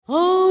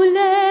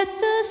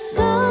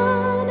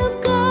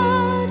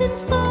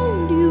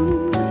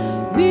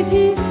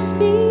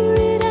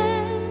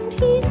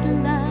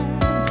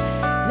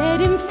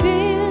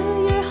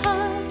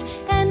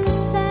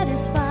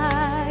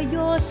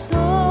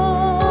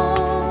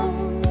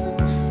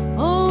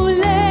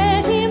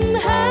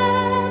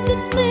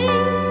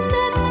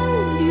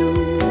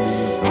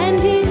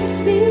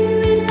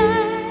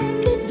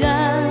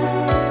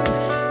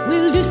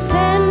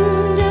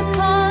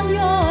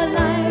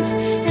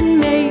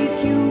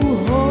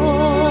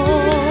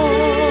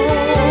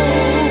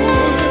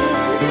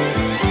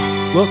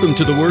Welcome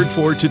to the Word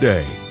for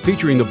Today,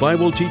 featuring the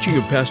Bible teaching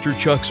of Pastor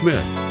Chuck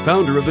Smith,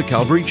 founder of the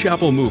Calvary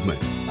Chapel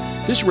Movement.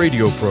 This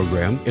radio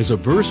program is a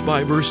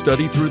verse-by-verse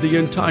study through the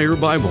entire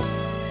Bible.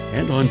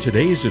 And on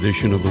today's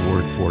edition of the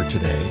Word for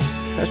Today,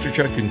 Pastor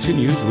Chuck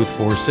continues with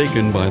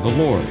Forsaken by the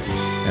Lord,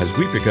 as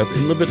we pick up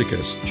in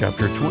Leviticus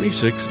chapter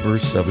 26,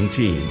 verse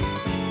 17.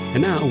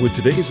 And now, with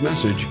today's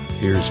message,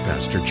 here's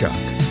Pastor Chuck.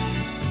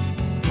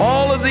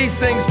 All of these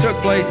things took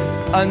place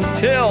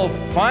until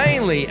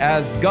finally,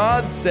 as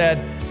God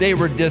said, they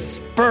were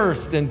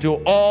dispersed into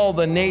all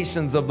the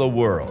nations of the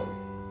world.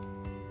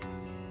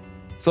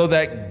 So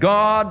that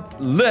God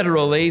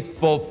literally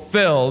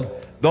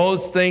fulfilled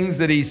those things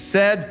that He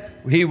said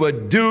He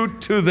would do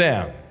to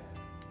them.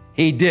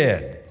 He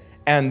did.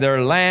 And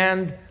their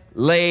land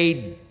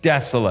lay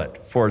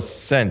desolate for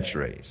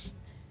centuries.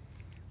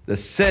 The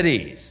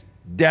cities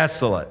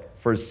desolate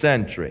for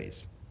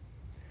centuries.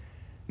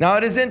 Now,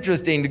 it is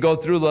interesting to go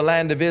through the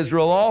land of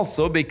Israel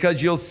also,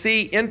 because you'll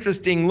see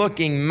interesting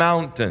looking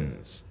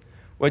mountains,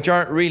 which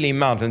aren't really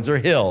mountains, or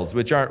hills,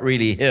 which aren't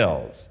really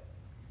hills.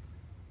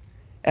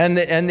 And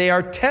they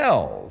are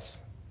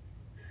tells.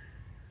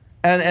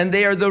 And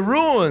they are the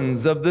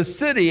ruins of the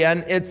city,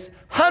 and it's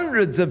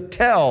hundreds of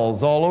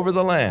tells all over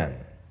the land.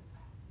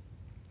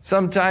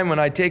 Sometime when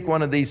I take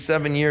one of these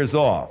 7 years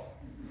off,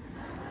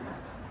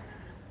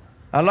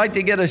 I'd like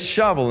to get a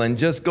shovel and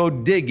just go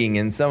digging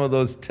in some of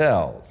those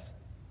tells,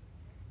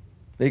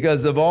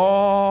 because of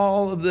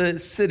all of the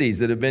cities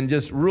that have been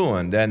just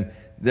ruined, and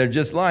they're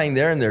just lying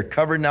there, and they're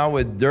covered now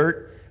with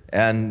dirt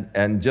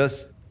and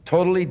just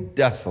totally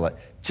desolate,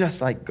 just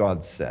like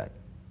God said.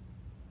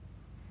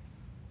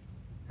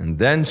 And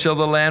then shall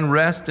the land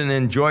rest and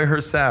enjoy her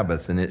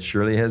Sabbaths, and it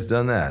surely has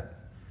done that.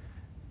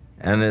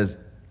 And as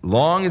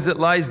long as it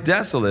lies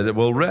desolate, it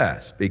will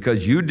rest,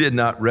 because you did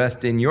not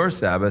rest in your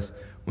Sabbaths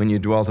when you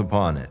dwelt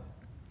upon it.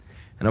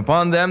 And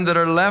upon them that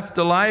are left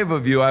alive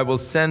of you, I will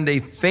send a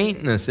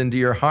faintness into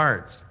your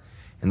hearts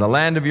in the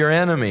land of your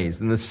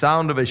enemies, and the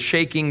sound of a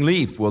shaking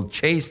leaf will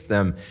chase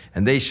them,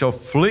 and they shall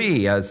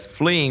flee as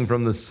fleeing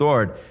from the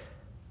sword,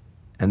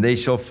 and they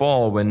shall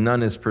fall when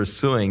none is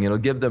pursuing. It'll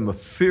give them a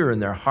fear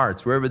in their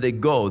hearts. Wherever they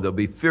go, they'll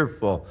be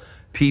fearful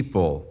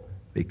people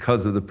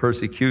because of the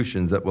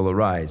persecutions that will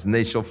arise. And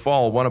they shall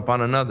fall one upon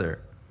another,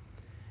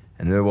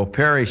 and they will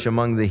perish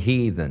among the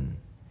heathen.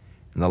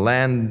 And the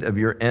land of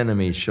your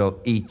enemies shall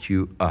eat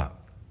you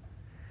up.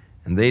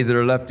 And they that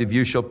are left of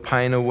you shall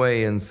pine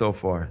away, and so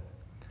forth.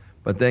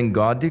 But then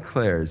God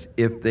declares,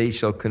 if they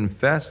shall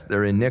confess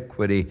their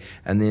iniquity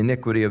and the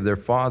iniquity of their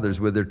fathers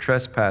with their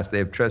trespass, they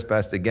have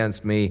trespassed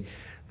against me,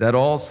 that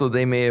also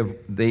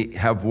they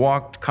have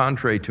walked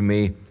contrary to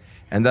me,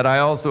 and that I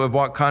also have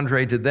walked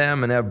contrary to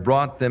them, and have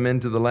brought them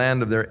into the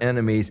land of their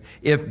enemies.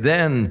 If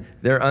then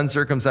their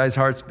uncircumcised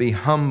hearts be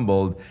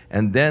humbled,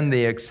 and then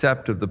they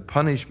accept of the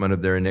punishment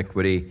of their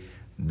iniquity,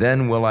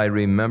 then will I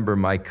remember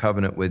my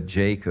covenant with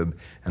Jacob,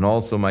 and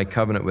also my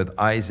covenant with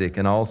Isaac,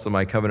 and also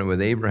my covenant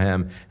with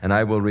Abraham, and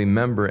I will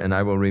remember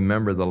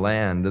the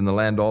land, and the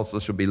land also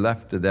shall be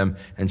left to them,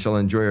 and shall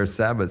enjoy her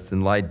Sabbaths,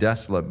 and lie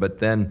desolate. But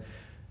then,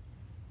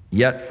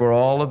 yet for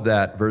all of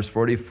that, verse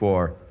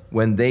 44,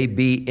 when they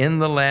be in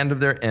the land of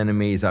their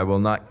enemies, I will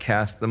not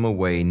cast them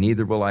away,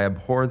 neither will I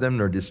abhor them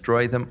nor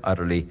destroy them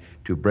utterly,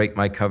 to break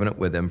my covenant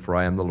with them, for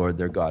I am the Lord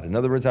their God. In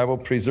other words, I will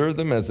preserve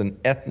them as an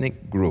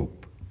ethnic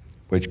group,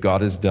 which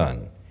God has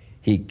done.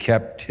 He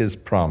kept His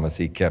promise.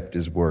 He kept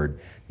His word.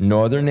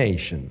 No other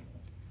nation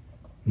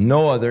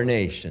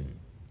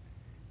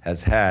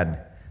has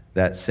had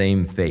that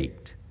same fate.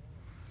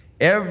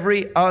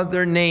 Every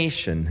other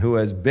nation who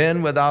has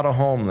been without a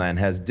homeland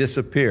has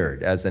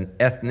disappeared as an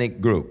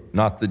ethnic group,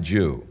 not the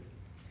Jew.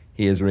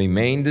 He has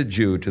remained a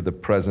Jew to the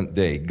present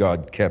day.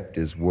 God kept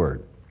His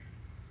word.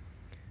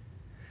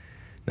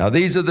 Now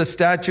these are the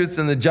statutes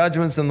and the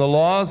judgments and the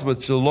laws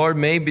which the Lord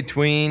made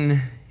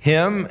between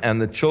Him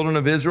and the children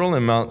of Israel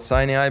in Mount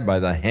Sinai by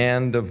the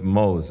hand of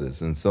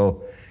Moses. And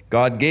so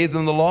God gave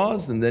them the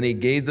laws, and then He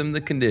gave them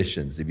the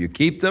conditions. If you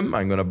keep them,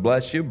 I'm going to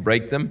bless you.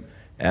 Break them,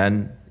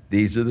 and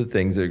these are the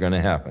things that are going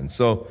to happen.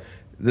 So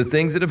the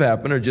things that have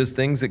happened are just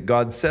things that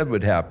God said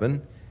would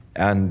happen.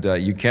 And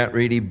you can't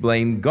really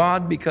blame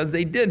God, because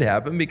they did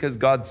happen, because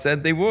God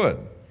said they would.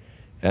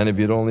 And if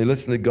you'd only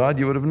listened to God,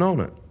 you would have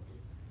known it.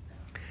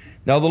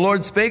 Now the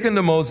Lord spake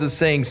unto Moses,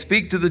 saying,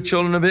 speak to the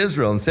children of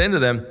Israel, and say unto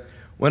them,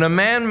 when a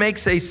man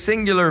makes a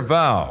singular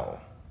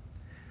vow,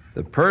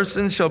 the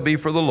person shall be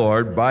for the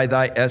Lord by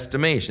thy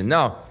estimation.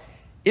 Now,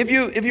 if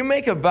you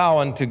make a vow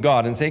unto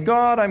God and say,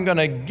 God, I'm going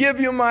to give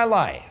you my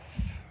life.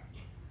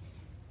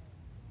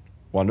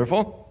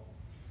 Wonderful.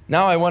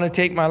 Now I want to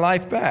take my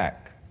life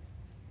back.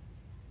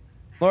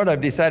 Lord, I've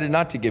decided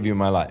not to give you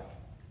my life.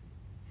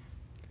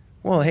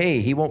 Well,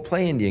 hey, He won't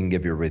play Indian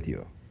giver with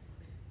you.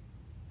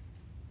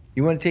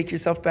 You want to take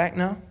yourself back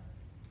now?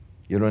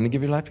 You don't want to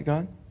give your life to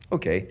God?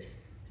 Okay.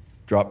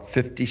 Drop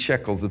 50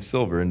 shekels of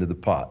silver into the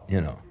pot,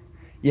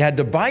 You had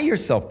to buy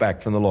yourself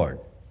back from the Lord.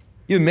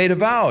 You made a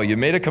vow. You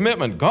made a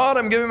commitment. God,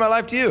 I'm giving my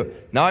life to you.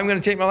 Now I'm going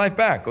to take my life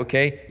back.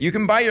 Okay, you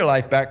can buy your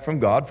life back from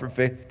God for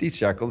 50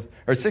 shekels,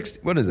 or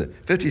 60,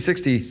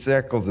 60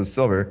 shekels of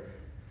silver.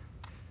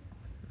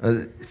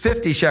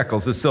 50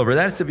 shekels of silver.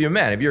 That's if you're a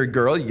man. If you're a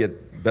girl, you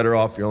get better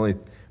off. You're only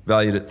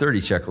valued at 30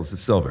 shekels of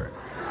silver.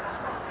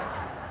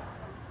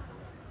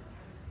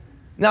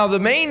 Now, the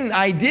main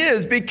idea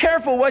is be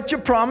careful what you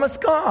promise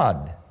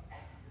God.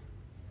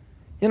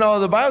 You know,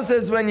 the Bible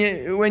says when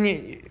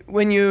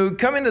you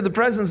come into the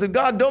presence of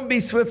God, don't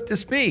be swift to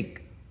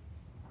speak.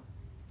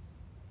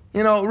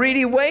 You know,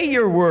 really weigh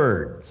your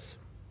words.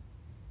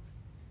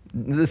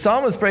 The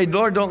psalmist prayed,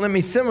 Lord, don't let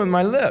me sin with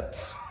my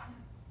lips.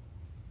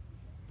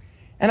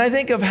 And I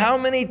think of how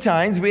many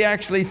times we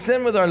actually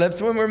sin with our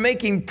lips when we're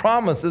making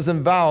promises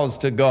and vows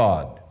to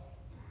God.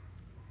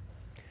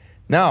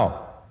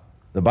 Now,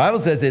 the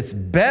Bible says it's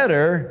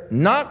better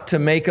not to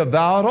make a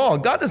vow at all.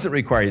 God doesn't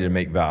require you to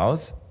make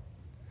vows.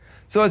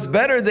 So it's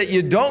better that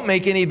you don't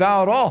make any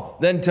vow at all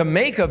than to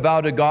make a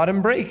vow to God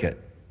and break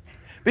it.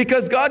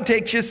 Because God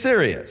takes you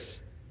serious.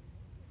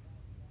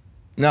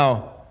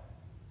 Now,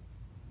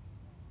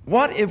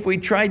 what if we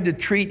tried to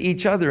treat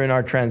each other in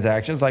our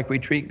transactions like we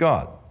treat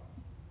God?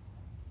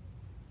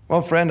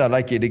 Well, friend, I'd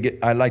like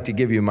to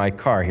give you my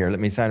car here. Let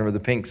me sign over the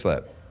pink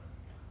slip.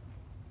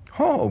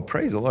 Oh,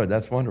 praise the Lord.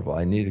 That's wonderful.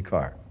 I need a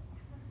car.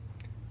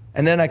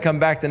 And then I come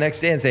back the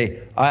next day and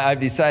say, I've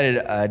decided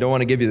I don't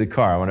want to give you the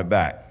car. I want it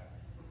back.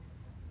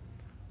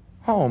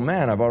 Oh,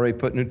 man, I've already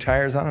put new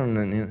tires on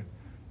it.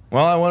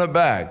 Well, I want it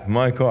back.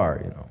 My car,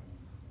 you know.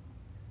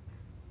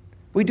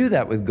 We do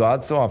that with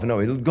God so often.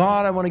 No,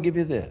 God, I want to give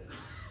you this.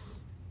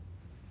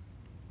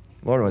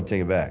 Lord, I want to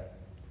take it back.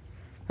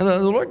 And the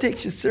Lord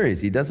takes you serious.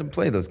 He doesn't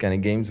play those kind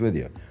of games with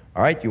you.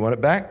 All right, you want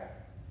it back?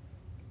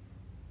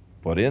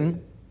 Put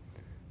in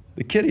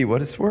the kitty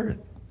what it's worth.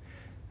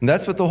 And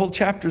that's what the whole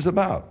chapter is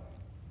about.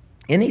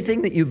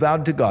 Anything that you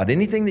vowed to God,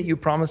 anything that you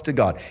promised to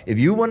God, if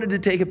you wanted to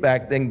take it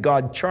back, then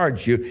God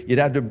charged you. You'd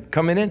have to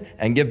come in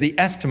and give the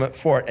estimate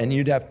for it, and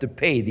you'd have to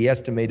pay the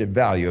estimated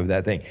value of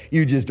that thing.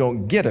 You just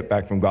don't get it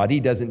back from God. He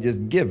doesn't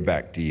just give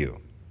back to you.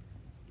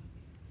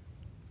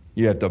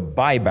 You have to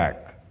buy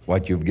back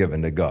what you've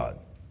given to God.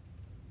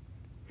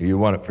 You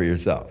want it for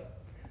yourself.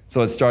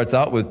 So it starts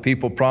out with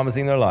people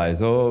promising their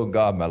lives. Oh,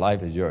 God, my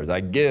life is yours. I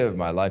give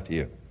my life to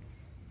you.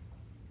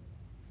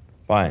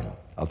 Fine,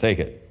 I'll take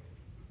it.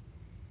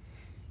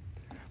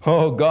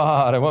 Oh,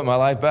 God, I want my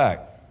life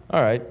back. All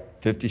right,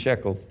 50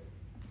 shekels.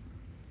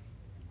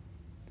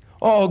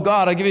 Oh,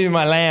 God, I'll give you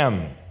my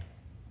lamb.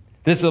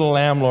 This little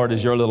lamb, Lord,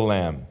 is your little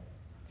lamb.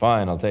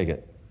 Fine, I'll take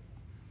it.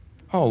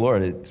 Oh,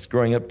 Lord, it's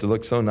growing up to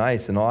look so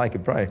nice and all. I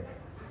could probably,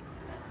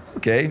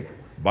 okay,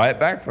 buy it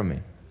back from me.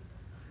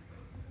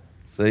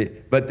 So,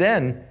 but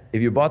then,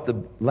 if you bought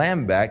the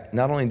lamb back,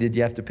 not only did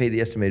you have to pay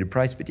the estimated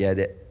price, but you had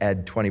to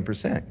add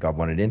 20%. God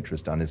wanted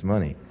interest on his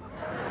money.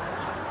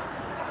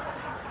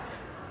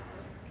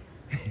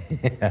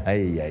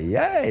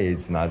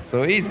 It's not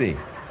so easy.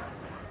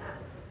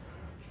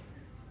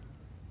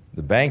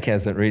 The bank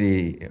hasn't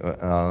really,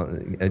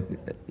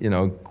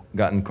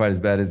 gotten quite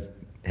as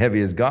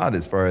heavy as God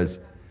as far as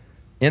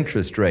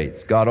interest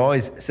rates. God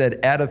always said,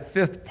 add a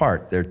fifth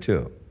part there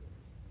too.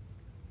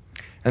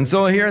 And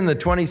so here in the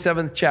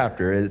 27th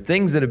chapter,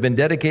 things that have been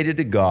dedicated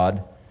to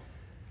God,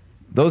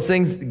 those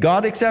things,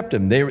 God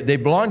accepted them. They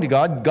belong to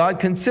God. God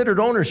considered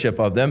ownership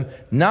of them.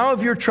 Now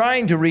if you're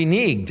trying to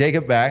renege, take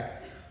it back,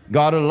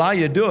 God would allow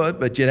you to do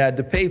it, but you had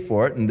to pay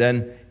for it. And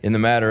then in the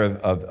matter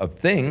of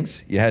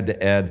things, you had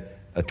to add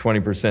a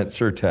 20%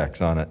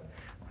 surtax on it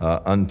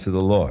unto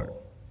the Lord.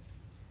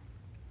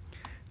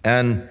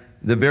 And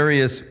the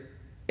various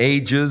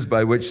ages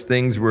by which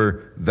things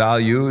were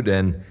valued,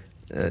 and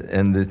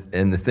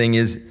the thing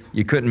is,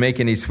 you couldn't make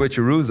any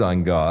switcheroos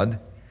on God.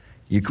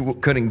 You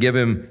couldn't give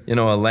him,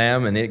 a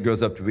lamb and it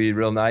grows up to be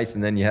real nice,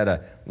 and then you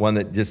had one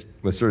that just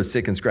was sort of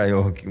sick and scratchy.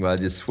 Oh, well,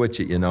 just switch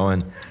it, and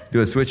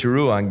do a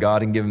switcheroo on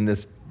God and give him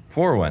this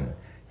poor one.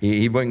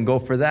 He wouldn't go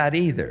for that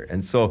either.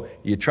 And so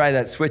you try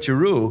that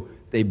switcheroo,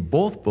 they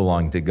both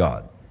belong to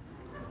God.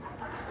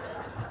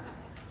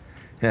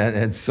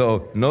 and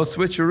so no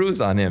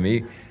switcheroos on him.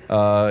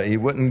 He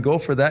wouldn't go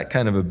for that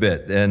kind of a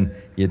bit. And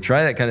you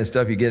try that kind of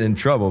stuff, you get in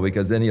trouble,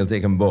 because then he'll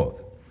take them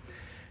both.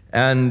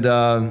 And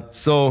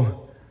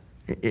so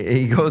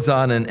he goes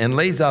on and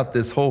lays out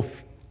this whole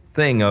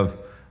thing of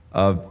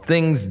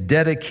things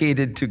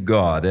dedicated to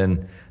God,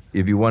 and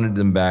if you wanted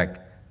them back,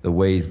 the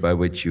ways by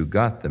which you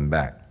got them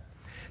back.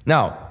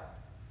 Now,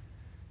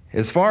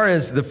 as far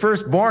as the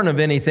firstborn of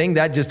anything,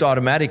 that just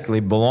automatically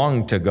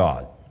belonged to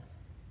God.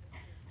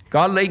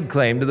 God laid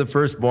claim to the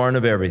firstborn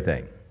of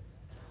everything.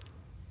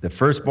 The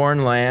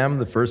firstborn lamb,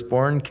 the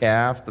firstborn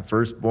calf, the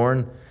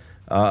firstborn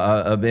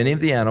of any of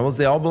the animals,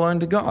 they all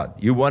belong to God.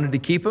 You wanted to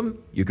keep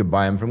them, you could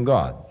buy them from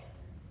God.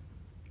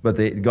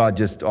 But God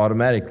just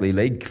automatically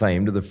laid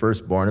claim to the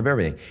firstborn of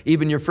everything.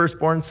 Even your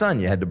firstborn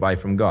son you had to buy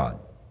from God.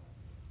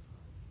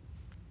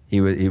 He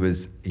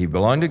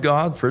belonged to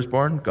God,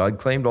 firstborn. God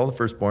claimed all the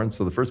firstborn,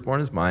 so the firstborn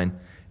is mine.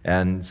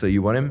 And so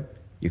you want him,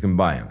 you can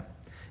buy him.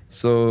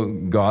 So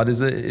God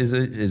is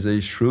a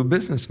shrewd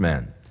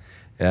businessman,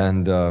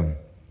 and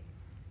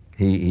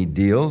he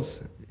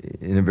deals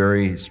in a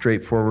very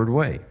straightforward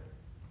way.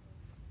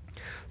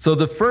 So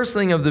the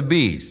firstling of the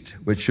beast,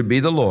 which should be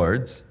the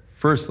Lord's,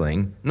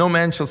 firstling, no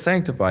man shall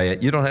sanctify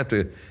it. You don't have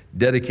to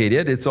dedicate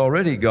it. It's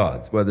already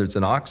God's. Whether it's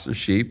an ox or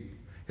sheep,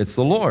 it's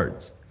the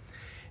Lord's.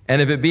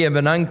 And if it be of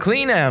an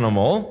unclean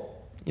animal,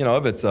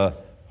 if it's a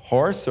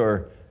horse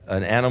or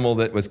an animal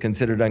that was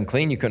considered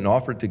unclean, you couldn't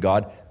offer it to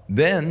God,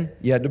 then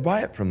you had to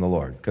buy it from the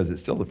Lord, because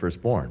it's still the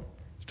firstborn.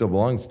 It still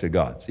belongs to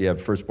God. So you have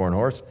a firstborn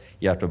horse,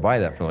 you have to buy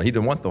that from the Lord. He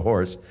didn't want the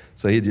horse,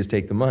 so he'd just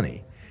take the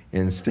money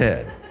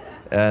instead.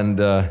 And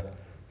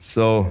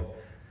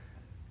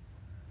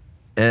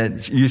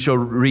you shall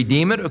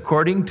redeem it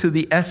according to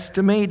the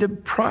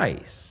estimated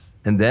price,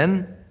 and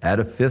then add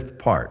a fifth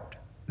part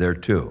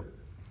thereto.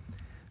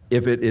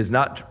 If it is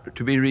not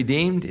to be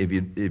redeemed, if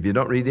you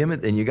don't redeem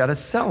it, then you got to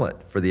sell it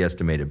for the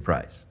estimated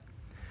price.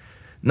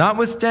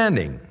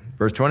 Notwithstanding,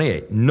 verse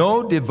 28,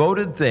 no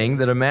devoted thing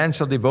that a man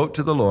shall devote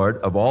to the Lord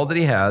of all that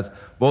he has,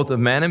 both of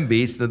man and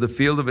beast, and of the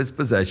field of his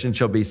possession,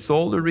 shall be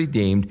sold or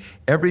redeemed.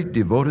 Every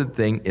devoted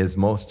thing is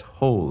most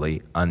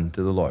holy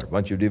unto the Lord.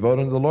 Once you're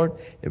devoted to the Lord,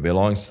 it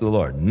belongs to the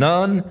Lord.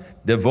 None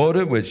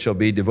devoted, which shall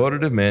be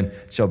devoted of men,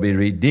 shall be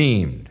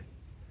redeemed.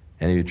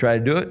 And if you try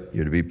to do it,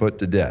 you're to be put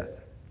to death.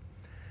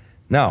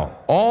 Now,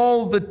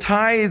 all the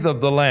tithe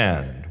of the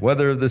land,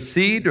 whether of the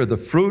seed or the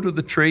fruit of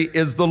the tree,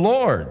 is the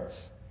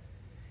Lord's.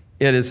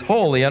 It is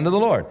holy unto the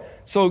Lord.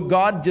 So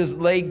God just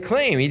laid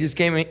claim. He just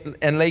came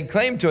and laid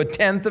claim to a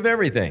tenth of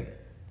everything.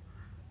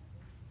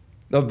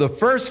 Of the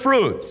first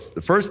fruits,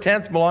 the first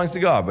tenth belongs to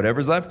God.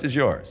 Whatever's left is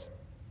yours.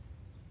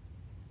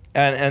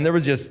 And there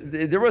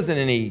wasn't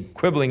any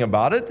quibbling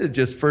about it. It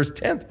just first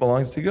tenth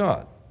belongs to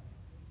God.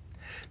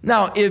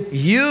 Now, if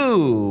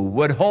you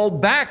would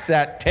hold back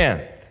that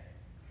tenth,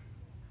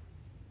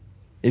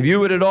 if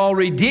you would at all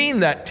redeem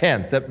that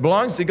tenth that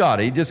belongs to God,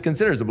 he just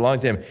considers it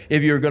belongs to him.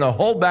 If you're going to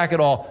hold back at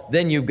all,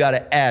 then you've got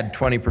to add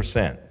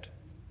 20%.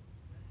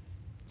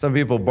 Some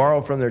people borrow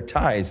from their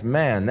tithes.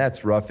 Man,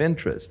 that's rough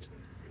interest.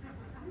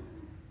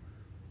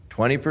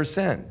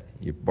 20%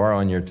 you borrow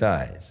on your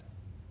tithes.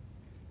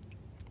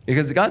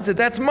 Because God said,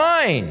 that's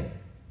mine.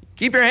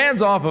 Keep your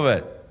hands off of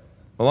it.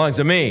 It belongs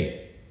to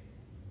me.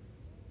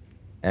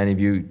 And if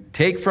you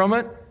take from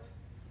it,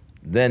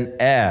 then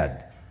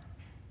add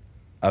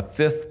a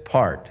fifth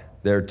part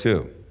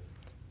thereto,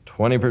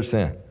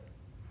 20%.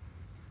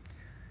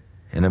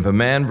 And if a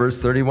man,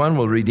 verse 31,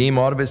 will redeem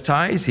aught of his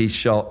tithes, he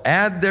shall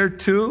add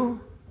thereto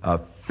a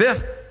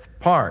fifth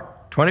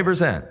part,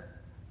 20%.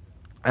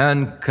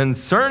 And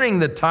concerning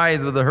the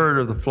tithe of the herd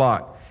of the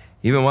flock,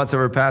 even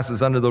whatsoever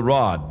passes under the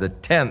rod, the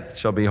tenth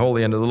shall be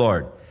holy unto the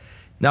Lord.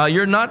 Now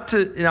you're not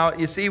to,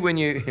 you see, when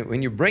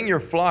you bring your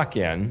flock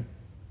in,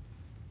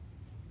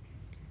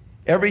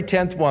 every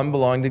tenth one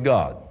belonged to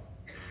God.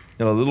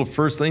 The little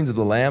firstlings of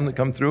the lamb that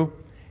come through,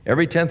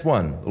 every tenth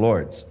one, the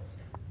Lord's.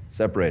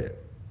 Separated.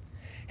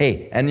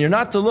 Hey, and you're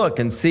not to look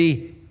and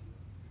see,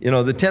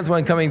 the tenth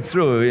one coming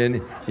through,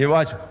 and you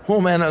watch,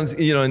 oh man,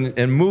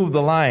 and move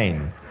the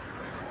line.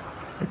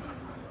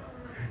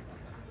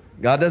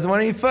 God doesn't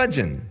want any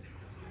fudging.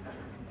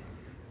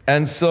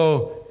 And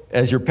so,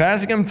 as you're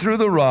passing him through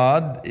the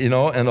rod, and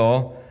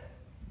all,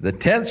 the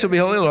tenth shall be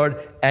holy to the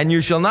Lord, and you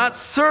shall not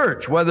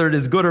search whether it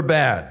is good or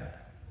bad.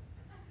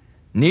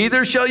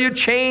 Neither shall you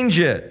change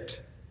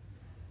it.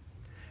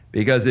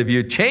 Because if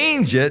you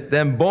change it,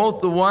 then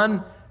both the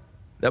one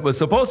that was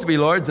supposed to be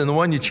Lord's and the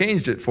one you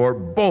changed it for,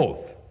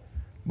 both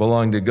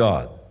belong to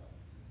God.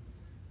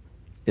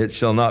 It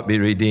shall not be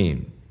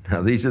redeemed.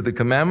 Now these are the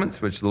commandments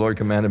which the Lord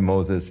commanded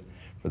Moses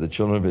for the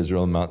children of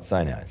Israel on Mount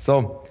Sinai.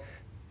 So,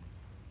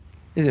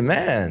 you say,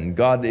 man,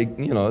 God,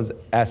 is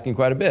asking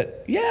quite a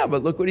bit. Yeah,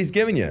 but look what he's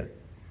giving you.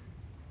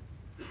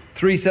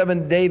 3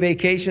 7-day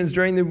vacations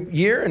during the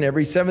year and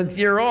every seventh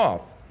year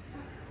off.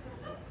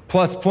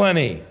 Plus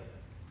plenty.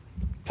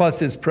 Plus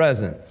his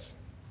presence.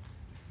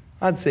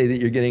 I'd say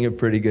that you're getting a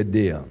pretty good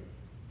deal.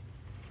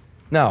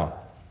 Now,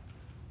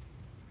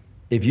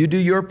 if you do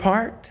your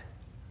part,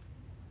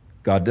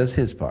 God does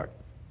his part.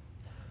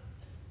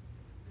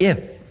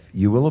 If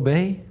you will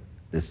obey,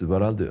 this is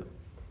what I'll do.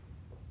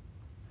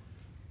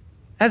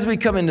 As we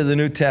come into the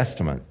New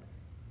Testament,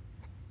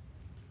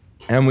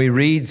 and we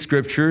read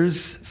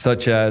scriptures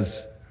such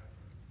as,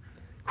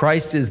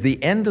 Christ is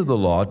the end of the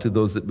law to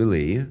those that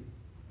believe.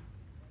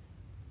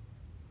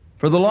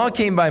 For the law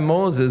came by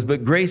Moses,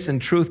 but grace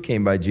and truth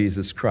came by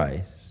Jesus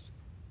Christ.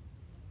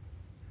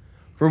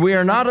 For we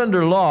are not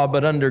under law,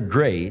 but under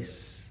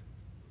grace.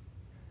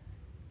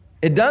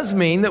 It does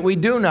mean that we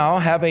do now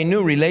have a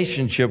new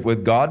relationship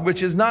with God,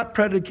 which is not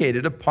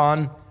predicated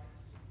upon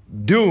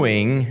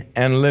doing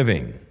and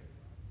living.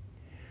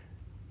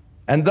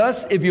 And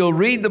thus, if you'll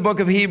read the book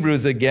of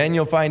Hebrews again,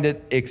 you'll find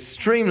it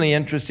extremely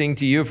interesting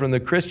to you from the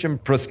Christian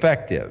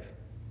perspective.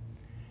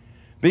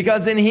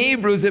 Because in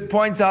Hebrews, it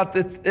points out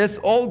that this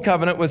old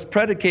covenant was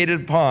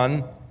predicated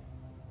upon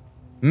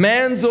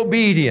man's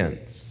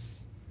obedience.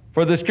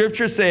 For the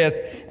scripture saith,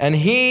 and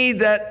he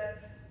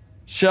that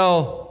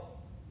shall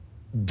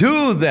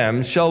do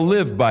them shall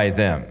live by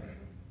them.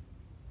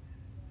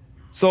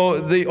 So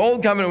the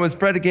old covenant was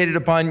predicated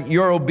upon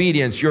your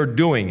obedience, your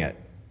doing it.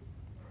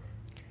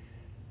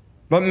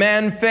 But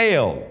man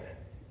failed.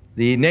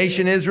 The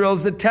nation Israel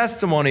is the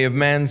testimony of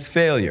man's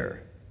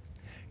failure.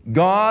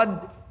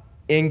 God,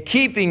 in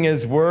keeping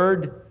his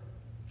word,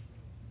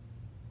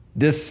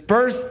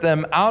 dispersed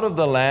them out of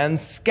the land,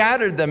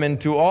 scattered them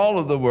into all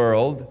of the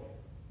world,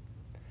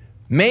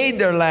 made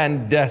their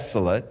land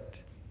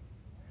desolate,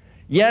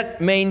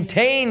 yet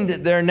maintained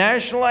their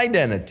national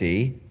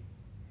identity,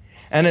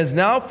 and is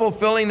now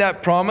fulfilling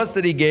that promise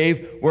that he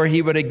gave where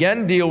he would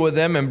again deal with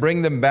them and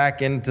bring them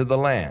back into the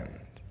land.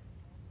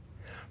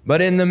 But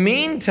in the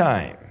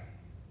meantime,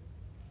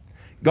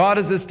 God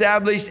has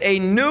established a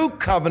new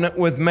covenant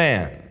with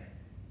man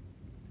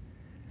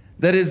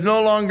that is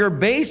no longer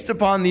based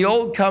upon the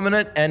old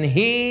covenant, and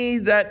he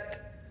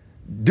that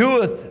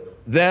doeth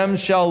them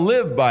shall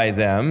live by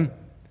them.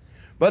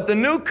 But the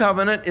new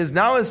covenant is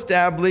now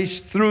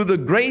established through the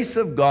grace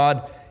of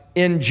God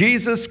in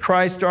Jesus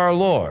Christ our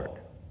Lord.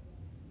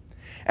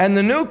 And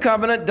the new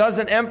covenant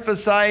doesn't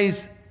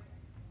emphasize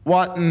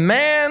what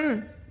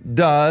man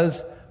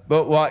does,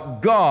 but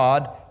what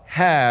God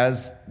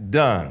has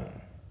done.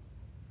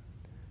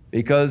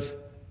 Because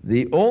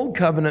the old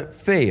covenant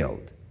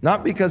failed,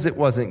 not because it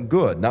wasn't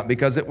good, not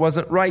because it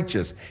wasn't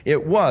righteous.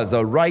 It was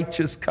a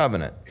righteous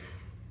covenant.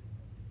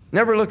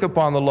 Never look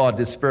upon the law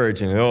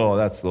disparagingly. Oh,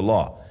 that's the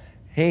law.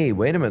 Hey,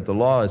 wait a minute. The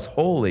law is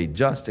holy,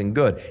 just, and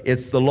good.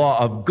 It's the law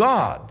of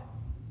God.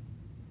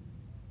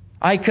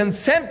 I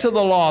consent to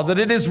the law that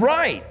it is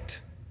right.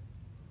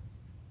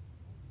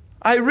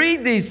 I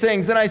read these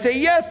things and I say,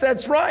 yes,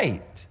 that's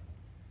right.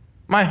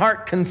 My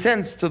heart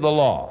consents to the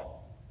law.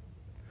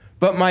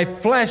 But my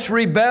flesh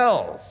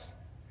rebels.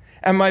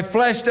 And my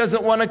flesh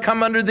doesn't want to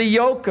come under the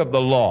yoke of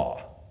the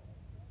law.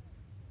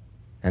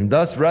 And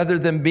thus, rather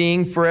than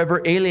being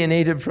forever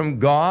alienated from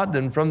God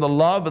and from the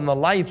love and the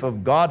life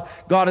of God,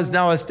 God has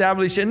now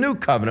established a new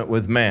covenant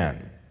with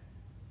man.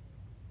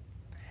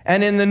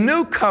 And in the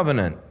new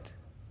covenant,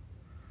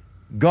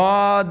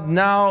 God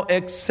now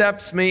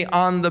accepts me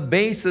on the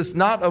basis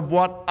not of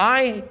what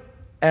I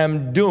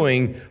am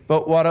doing,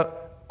 but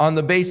on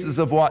the basis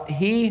of what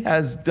he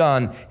has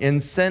done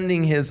in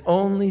sending his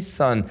only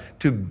Son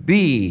to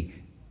be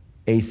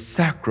a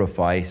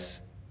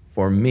sacrifice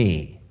for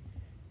me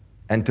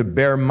and to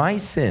bear my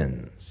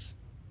sins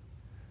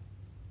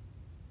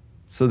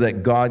so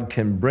that God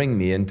can bring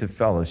me into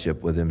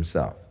fellowship with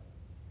himself.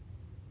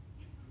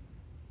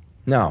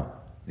 Now,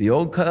 the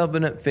old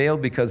covenant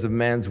failed because of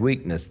man's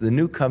weakness. The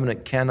new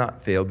covenant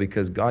cannot fail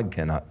because God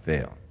cannot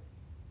fail.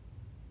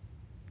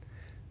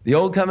 The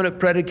old covenant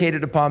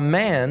predicated upon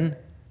man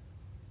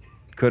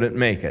couldn't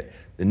make it.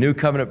 The new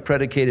covenant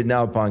predicated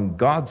now upon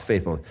God's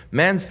faithfulness.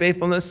 Man's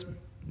faithfulness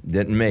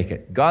didn't make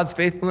it. God's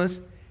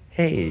faithfulness,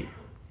 hey,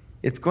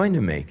 it's going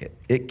to make it.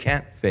 It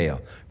can't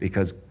fail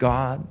because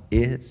God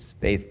is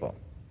faithful.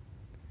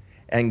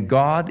 And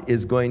God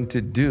is going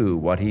to do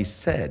what he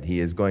said he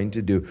is going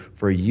to do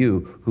for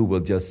you who will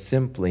just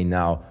simply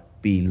now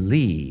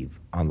believe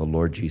on the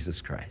Lord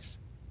Jesus Christ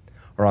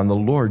or on the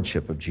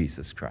lordship of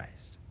Jesus Christ.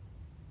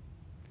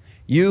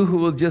 You who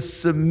will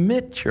just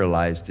submit your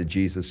lives to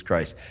Jesus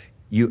Christ,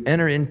 you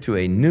enter into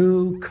a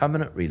new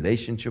covenant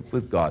relationship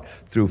with God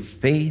through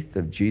faith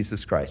of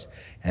Jesus Christ.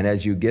 And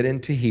as you get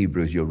into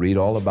Hebrews, you'll read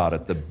all about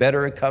it. The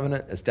better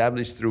covenant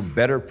established through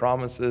better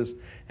promises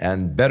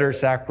and better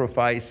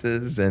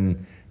sacrifices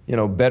and,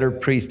 better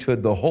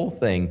priesthood, the whole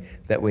thing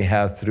that we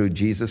have through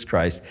Jesus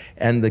Christ.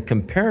 And the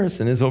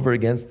comparison is over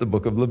against the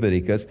book of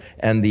Leviticus.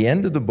 And the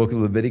end of the book of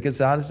Leviticus,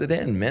 how does it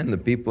end? Men, the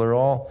people are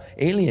all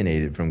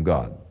alienated from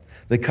God.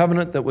 The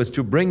covenant that was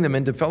to bring them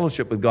into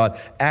fellowship with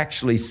God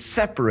actually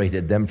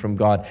separated them from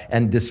God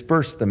and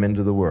dispersed them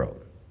into the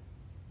world.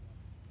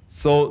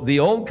 So the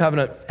old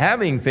covenant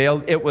having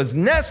failed, it was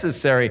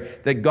necessary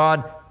that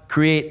God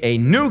create a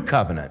new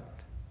covenant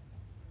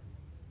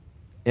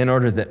in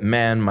order that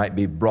man might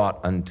be brought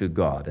unto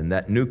God. And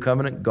that new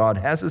covenant God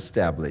has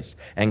established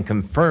and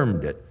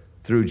confirmed it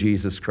through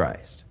Jesus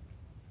Christ.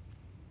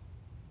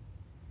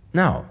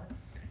 Now,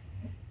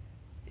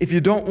 if you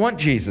don't want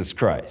Jesus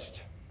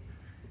Christ,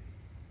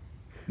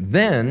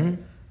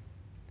 then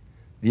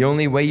the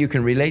only way you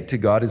can relate to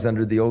God is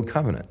under the old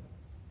covenant.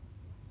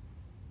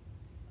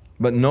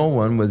 But no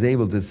one was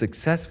able to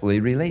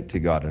successfully relate to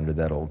God under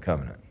that old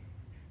covenant.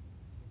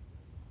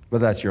 But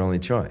that's your only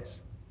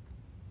choice.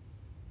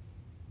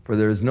 For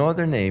there is no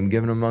other name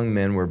given among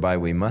men whereby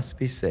we must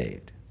be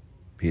saved,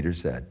 Peter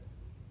said.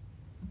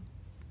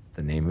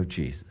 The name of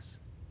Jesus.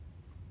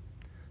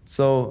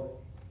 So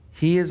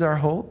he is our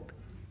hope.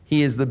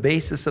 He is the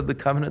basis of the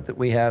covenant that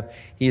we have.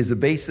 He is the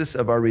basis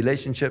of our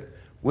relationship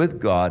with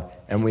God,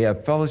 and we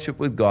have fellowship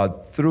with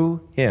God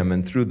through him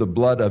and through the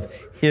blood of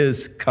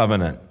his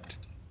covenant.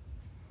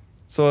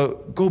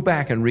 So go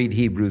back and read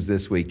Hebrews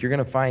this week. You're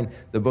going to find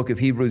the book of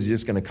Hebrews is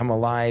just going to come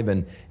alive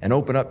and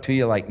open up to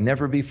you like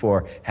never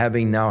before,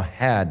 having now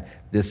had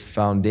this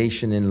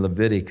foundation in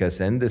Leviticus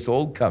and this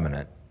old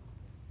covenant,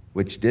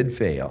 which did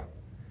fail,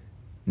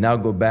 Now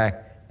go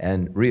back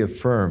and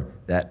reaffirm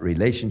that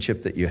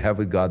relationship that you have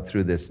with God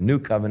through this new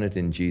covenant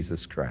in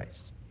Jesus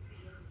Christ,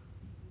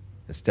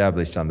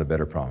 established on the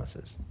better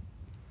promises.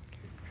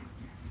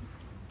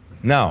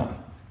 Now,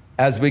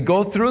 as we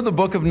go through the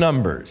book of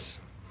Numbers,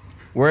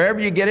 wherever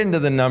you get into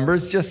the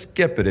Numbers, just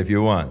skip it if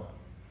you want.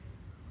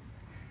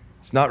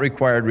 It's not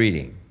required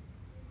reading.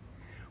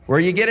 Where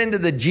you get into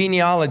the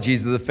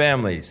genealogies of the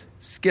families,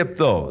 skip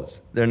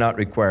those. They're not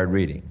required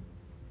reading.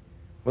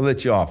 We'll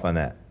let you off on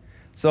that.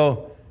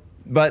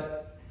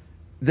 But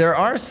there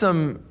are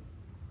some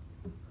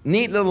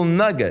neat little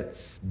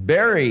nuggets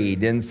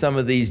buried in some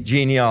of these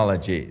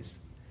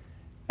genealogies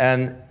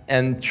and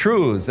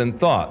truths and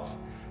thoughts.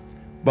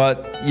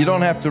 But you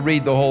don't have to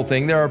read the whole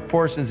thing. There are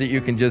portions that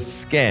you can just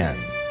scan.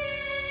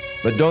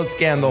 But don't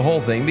scan the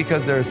whole thing,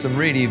 because there are some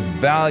really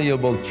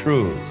valuable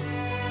truths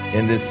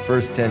in this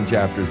first 10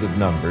 chapters of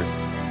Numbers.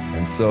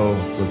 And so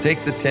we'll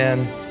take the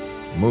 10,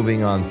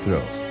 moving on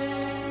through.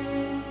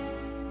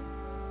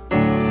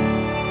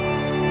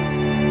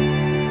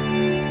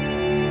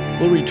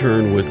 We'll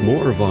return with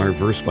more of our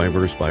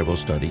verse-by-verse Bible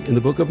study in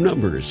the book of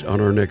Numbers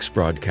on our next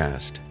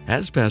broadcast,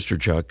 as Pastor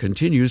Chuck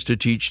continues to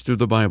teach through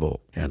the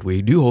Bible, and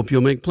we do hope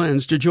you'll make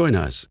plans to join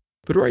us.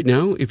 But right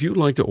now, if you'd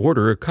like to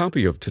order a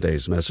copy of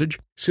today's message,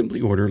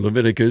 simply order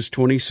Leviticus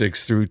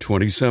 26 through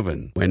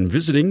 27 when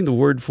visiting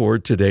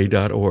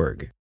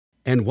thewordfortoday.org.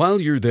 And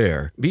while you're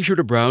there, be sure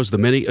to browse the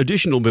many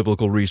additional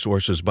biblical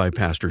resources by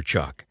Pastor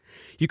Chuck.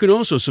 You can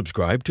also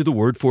subscribe to the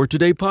Word for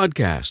Today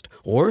podcast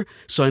or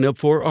sign up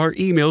for our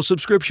email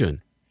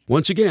subscription.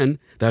 Once again,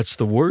 that's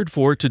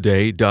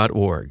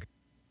thewordfortoday.org.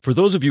 For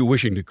those of you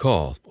wishing to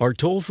call, our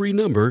toll-free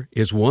number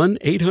is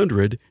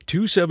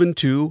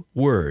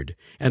 1-800-272-WORD,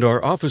 and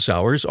our office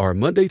hours are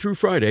Monday through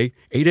Friday,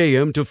 8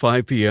 a.m. to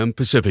 5 p.m.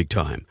 Pacific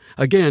Time.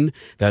 Again,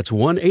 that's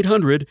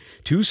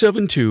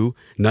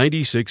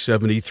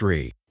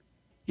 1-800-272-9673.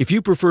 If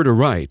you prefer to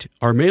write,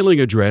 our mailing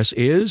address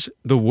is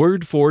The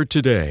Word for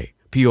Today,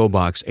 P.O.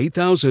 Box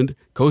 8000,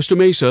 Costa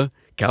Mesa,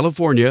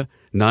 California,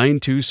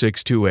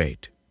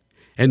 92628.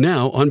 And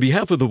now, on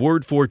behalf of the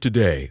Word for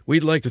Today,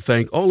 we'd like to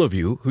thank all of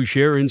you who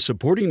share in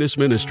supporting this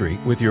ministry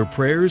with your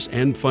prayers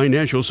and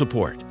financial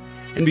support.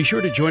 And be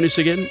sure to join us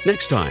again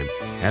next time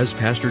as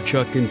Pastor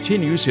Chuck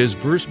continues his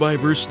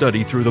verse-by-verse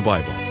study through the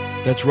Bible.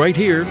 That's right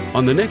here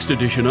on the next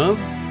edition of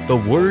The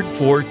Word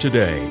for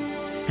Today.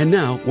 And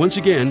now, once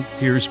again,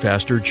 here's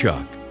Pastor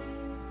Chuck.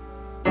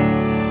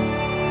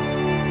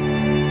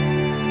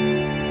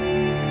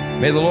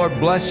 May the Lord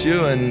bless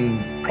you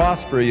and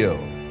prosper you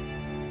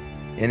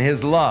in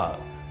His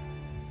love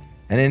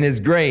and in His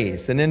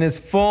grace and in His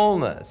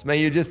fullness. May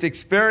you just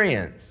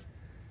experience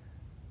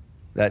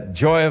that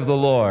joy of the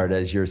Lord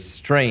as your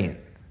strength.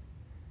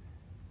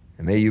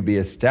 And may you be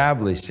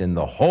established in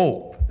the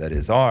hope that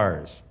is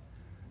ours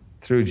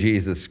through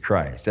Jesus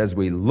Christ, as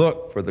we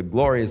look for the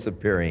glorious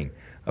appearing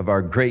of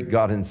our great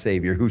God and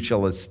Savior, who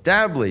shall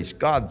establish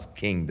God's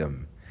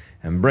kingdom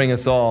and bring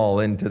us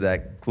all into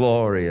that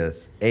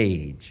glorious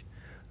age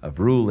of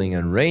ruling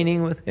and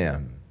reigning with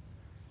Him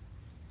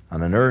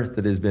on an earth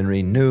that has been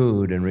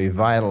renewed and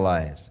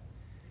revitalized,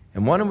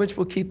 and one in which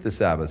we'll keep the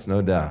Sabbath, no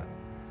doubt.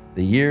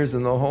 The years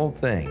and the whole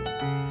thing.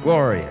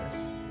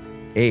 Glorious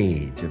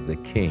age of the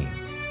King.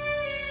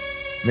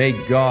 May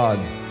God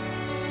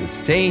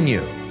sustain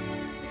you,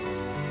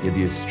 give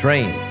you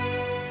strength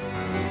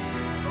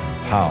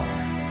and power.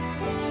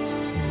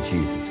 In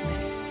Jesus' name.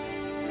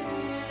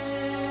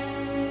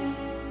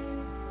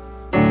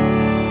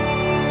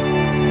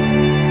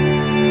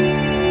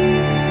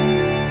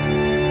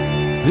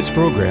 This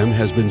program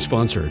has been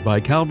sponsored by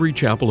Calvary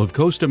Chapel of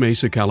Costa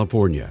Mesa,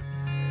 California.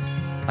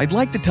 I'd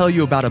like to tell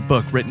you about a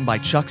book written by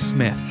Chuck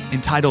Smith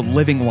entitled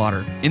Living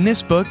Water. In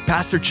this book,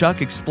 Pastor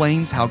Chuck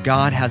explains how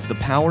God has the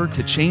power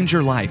to change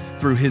your life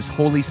through His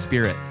Holy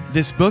Spirit.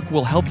 This book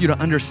will help you to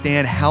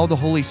understand how the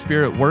Holy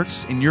Spirit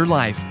works in your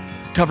life,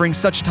 covering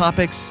such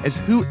topics as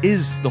who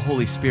is the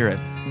Holy Spirit,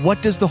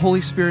 what does the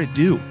Holy Spirit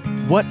do,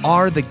 what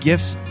are the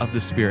gifts of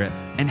the Spirit,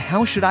 and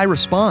how should I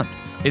respond?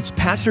 It's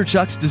Pastor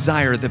Chuck's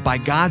desire that by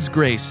God's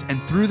grace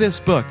and through this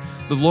book,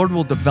 the Lord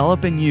will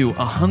develop in you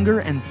a hunger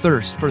and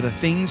thirst for the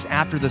things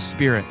after the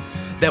Spirit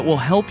that will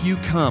help you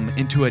come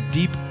into a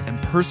deep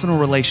and personal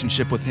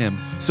relationship with Him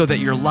so that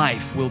your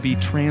life will be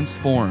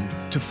transformed.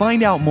 To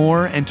find out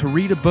more and to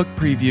read a book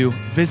preview,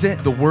 visit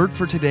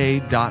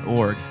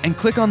thewordfortoday.org and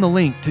click on the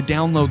link to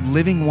download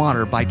Living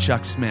Water by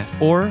Chuck Smith.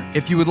 Or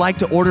if you would like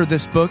to order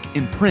this book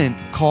in print,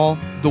 call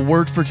The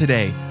Word for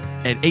Today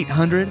at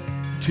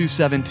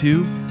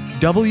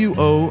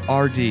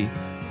 800-272-WORD.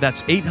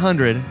 That's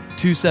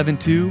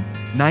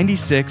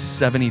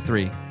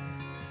 800-272-9673.